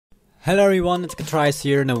Hello everyone, it's AkaTrios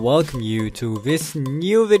here and I welcome you to this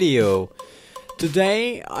new video.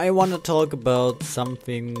 Today I want to talk about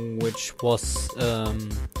something which was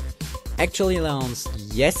actually announced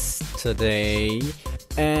yesterday,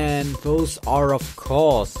 and those are of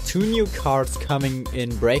course two new cards coming in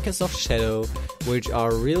Breakers of Shadow, which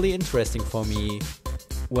are really interesting for me,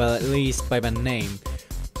 well, at least by my name.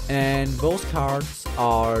 And those cards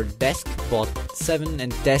are Deskbot 7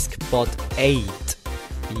 and Deskbot 8.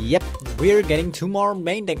 Yep, we're getting two more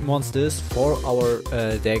main deck monsters for our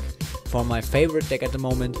deck, for my favorite deck at the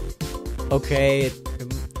moment. Okay,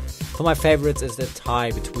 for my favorites is the tie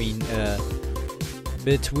between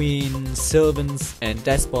Sylvans and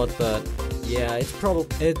Despot, but yeah,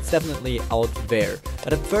 it's definitely out there.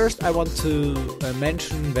 But at first I want to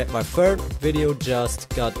mention that my third video just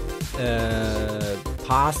got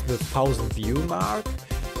past the 1,000 view mark.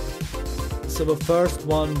 So the first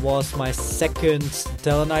one was my second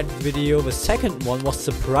Stellar Knight video, the second one was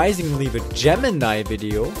surprisingly the Gemini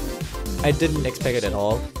video. I didn't expect it at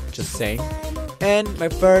all, just saying. And my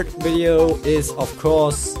third video is of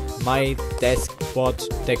course my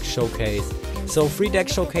Deskbot deck showcase. So 3 deck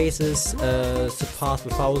showcases surpassed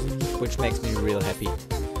the 1,000, which makes me real happy.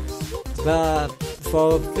 But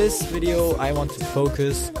for this video I want to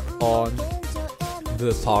focus on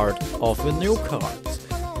the part of the new cards.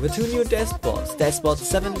 The two new Despots, Despot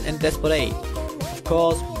 7 and Despot 8. Of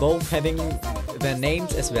course, both having their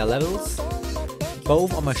names as their levels.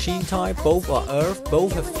 Both are machine type, both are earth,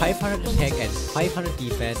 both have 500 attack and 500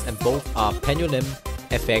 defense, and both are pendulum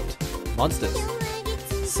effect monsters.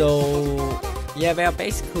 So yeah, they are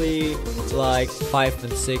basically like 5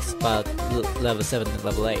 and 6, but level 7 and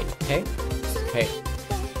level 8, okay? Okay.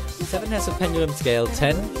 7 has a pendulum scale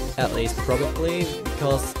 10, at least probably,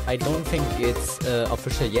 because I don't think it's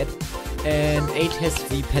official yet, and 8 has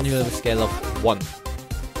the pendulum scale of 1.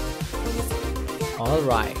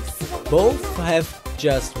 Alright, both have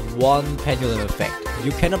just one pendulum effect.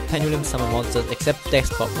 You cannot pendulum summon monsters except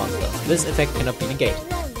Deskbot monsters. This effect cannot be negated.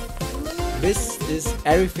 This is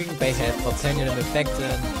everything they have for pendulum effect,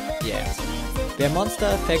 and yeah. Their monster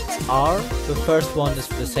effects are, the first one is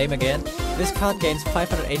the same again. This card gains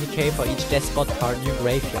 580k for each Despot card in your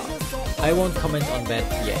graveyard. I won't comment on that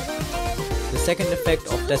yet. The second effect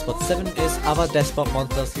of Despot 7 is other Despot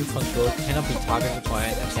monsters you control cannot be targeted by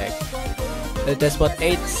an attack. The Despot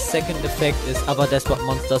 8's second effect is other Despot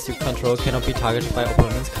monsters you control cannot be targeted by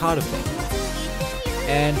opponent's card effect.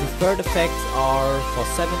 And the third effects are, for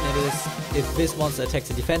 7 it is, if this monster attacks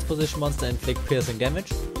a defense position monster, inflict piercing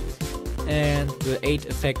damage. And the 8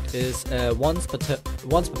 effect is once per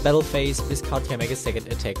battle phase, this card can make a second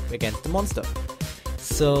attack against the monster.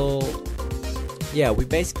 So yeah, we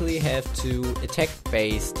basically have two attack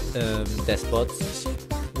based Despots,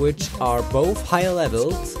 which are both higher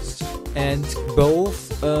levels and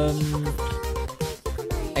both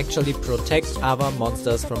actually protect other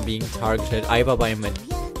monsters from being targeted either by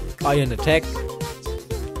an attack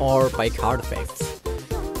or by card effects.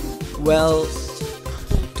 Well,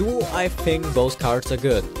 do I think those cards are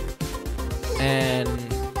good? And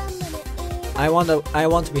I want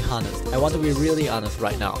to be honest. I want to be really honest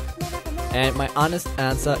right now. And my honest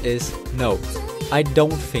answer is no. I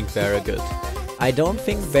don't think they're good. I don't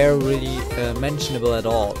think they're really mentionable at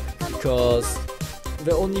all, because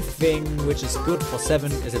the only thing which is good for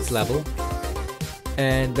 7 is its level,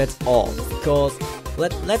 and that's all. Because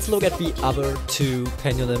let's look at the other two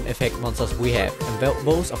pendulum effect monsters we have, and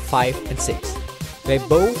those are 5 and 6. They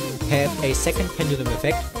both have a second pendulum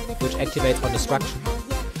effect, which activates on destruction.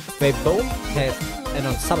 They both have an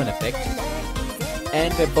on summon effect,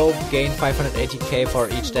 and they both gain 580k for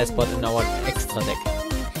each Despot in our extra deck.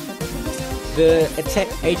 The attack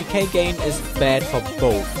 80k gain is bad for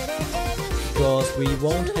both, because we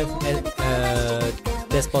won't have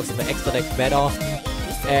Despots in the extra deck that often,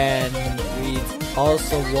 and we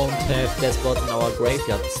also won't have Despots in our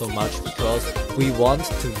graveyard so much, because we want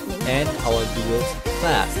to end our duels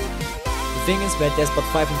fast. The thing is that Despot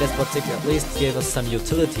 5 and Despot 6 at least give us some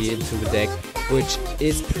utility into the deck, which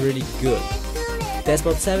is pretty good.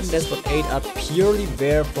 Despot 7 and Despot 8 are purely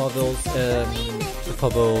there for those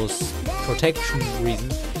protection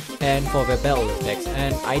reasons and for their battle effects,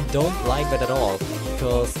 and I don't like that at all,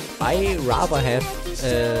 because I rather have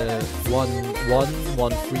 1-1,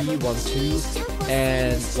 1-3, 1-2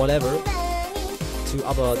 and whatever, 2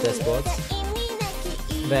 other Despots,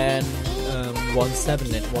 than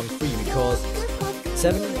 1-7 and 1-3, because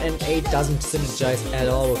 7 and 8 doesn't synergize at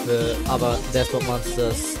all with the other Despot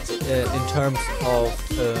monsters in terms of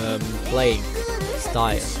playing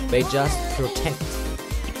style. They just protect.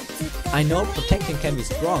 I know protecting can be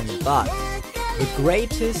strong, but the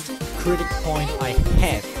greatest critic point I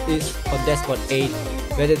have is on Despot 8,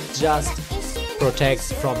 that it just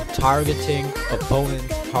protects from targeting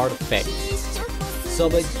opponent's card effects. So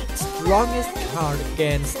the strongest card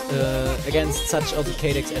against such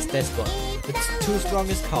OTK decks as Despot, its two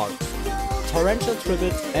strongest cards, Torrential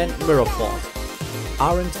Tribute and Mirror Force,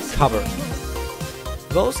 aren't covered.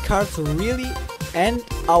 Those cards really end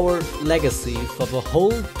our legacy for the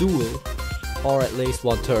whole duel, or at least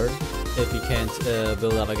one turn, if we can't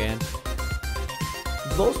build up again.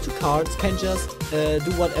 Those two cards can just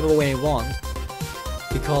do whatever way they want,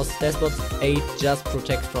 because Despot 8 just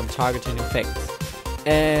protects from targeting effects.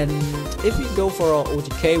 And if we go for our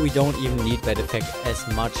OTK, we don't even need that effect as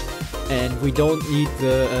much, and we don't need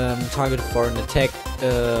the target for an attack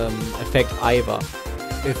effect either.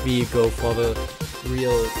 If we go for the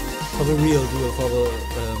real duel, for the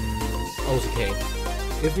OTK.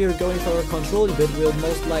 If we're going for a control bit, we'll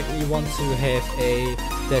most likely want to have a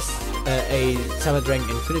Cyber Dragon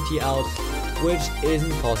Infinity out, which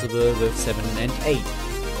isn't possible with 7 and 8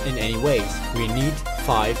 in any ways. We need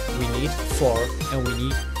 5, we need 4, and we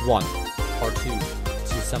need 1 or 2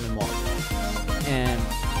 to summon more. And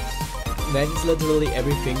that's literally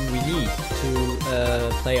everything we need to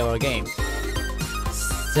play our game.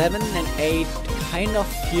 7 and 8 kind of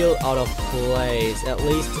feel out of place, at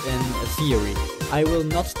least in theory. I will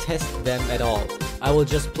not test them at all. I will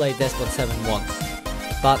just play Despot 7 once.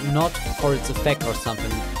 But not for its effect or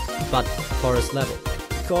something, but for its level.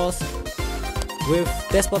 Because with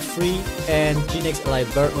Despot 3 and Genex Ally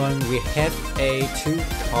Birdman, we have a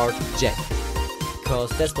 2-card Jet.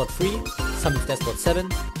 Because Despot 3 summons Despot 7,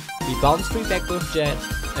 we bounce 3 back with Jet,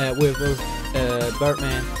 with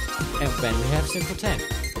Birdman, and then we have Synchro 10,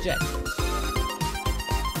 Jet.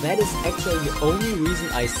 That is actually the only reason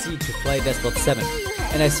I see to play Despot 7.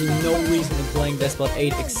 And I see no reason in playing Despot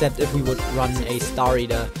 8 except if we would run a Star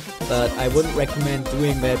Eater, but I wouldn't recommend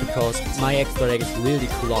doing that because my extra deck is really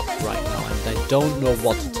clogged right now and I don't know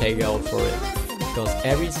what to take out for it, because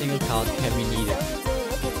every single card can be needed.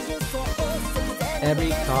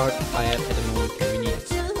 Every card I have at the moment can be needed.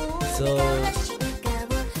 So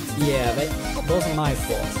yeah, those are my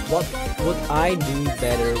thoughts. What would I do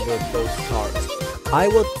better with those cards? I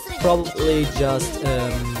would probably just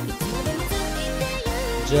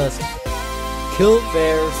kill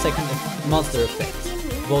their second monster effects,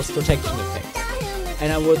 those protection effects,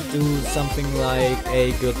 and I would do something like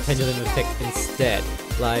a good pendulum effect instead.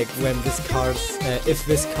 Like when this card, if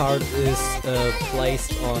this card is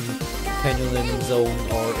placed on pendulum zone,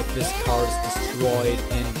 or if this card is destroyed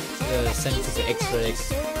and sent to the extra deck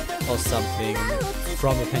or something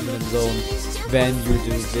from a pendulum zone, then you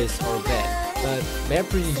do this or that. But they're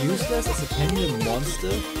pretty useless as a pendulum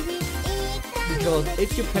monster. Because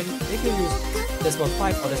if you use Despot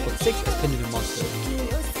 5 or Despot 6 as pendulum monster,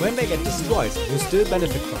 when they get destroyed, you still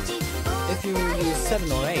benefit from it. If you use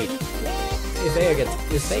 7 or 8, if they get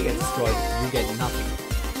destroyed, you get nothing.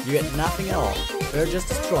 You get nothing at all. They're just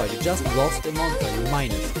destroyed. You just lost a monster. You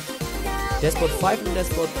minus. Despot 5 and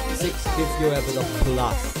Despot 6 give you a bit of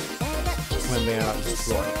plus when they are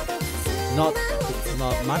destroyed. Not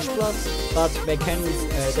much plus, but they can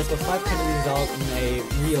Despot 5 can result in a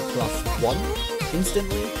real +1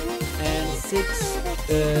 instantly, and 6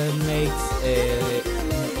 makes an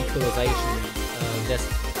equalization.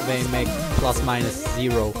 They make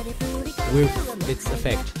 ±0 with its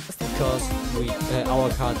effect, because our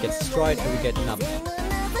card gets destroyed and we get another.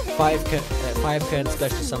 5 can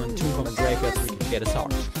special summon 2 from a graveyard so we can get a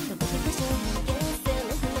charge.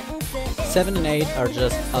 7 and 8 are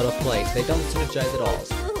just out of place, they don't synergize at all,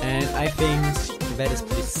 and I think that is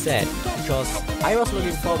pretty sad, because I was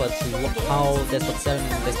looking forward to how Despot 7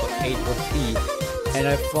 and Despot 8 would be, and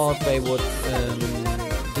I thought they would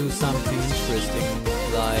do something interesting,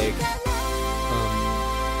 like,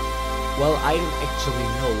 well, I don't actually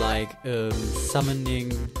know, like summoning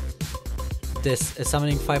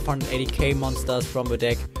 580k monsters from the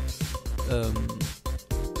deck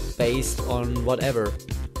based on whatever.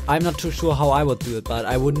 I'm not too sure how I would do it, but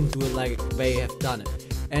I wouldn't do it like they have done it.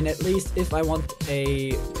 And at least if I want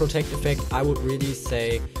a protect effect, I would really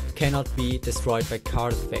say cannot be destroyed by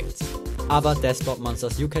card effects. Other Despot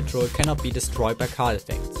monsters you control cannot be destroyed by card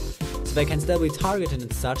effects. So they can still be targeted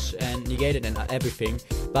and such and negated and everything,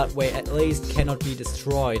 but they at least cannot be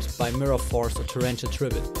destroyed by Mirror Force or Torrential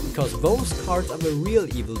Tribute, because those cards are the real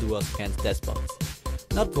evildoers against Despots,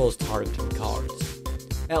 not those targeting cards.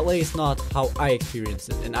 At least not how I experience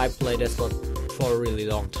it, and I play Despot for a really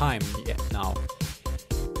long time now.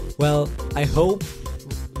 Well, I hope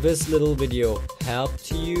this little video helped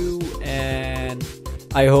you, and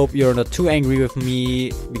I hope you're not too angry with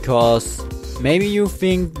me, because Maybe you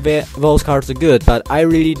think those cards are good, but I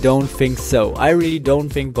really don't think so. I really don't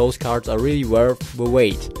think those cards are really worth the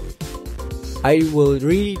wait. I will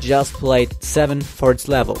really just play 7 for its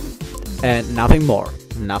level, and nothing more,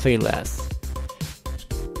 nothing less.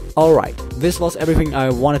 Alright, this was everything I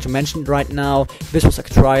wanted to mention right now. This was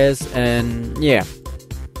AkaTrios, and yeah,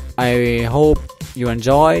 I hope you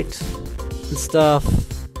enjoyed and stuff.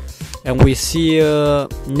 And we see you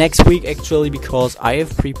next week actually, because I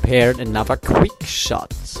have prepared another quick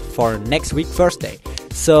shot for next week Thursday.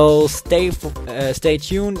 So stay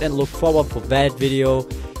tuned and look forward for that video,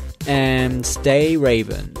 and stay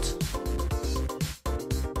Raven.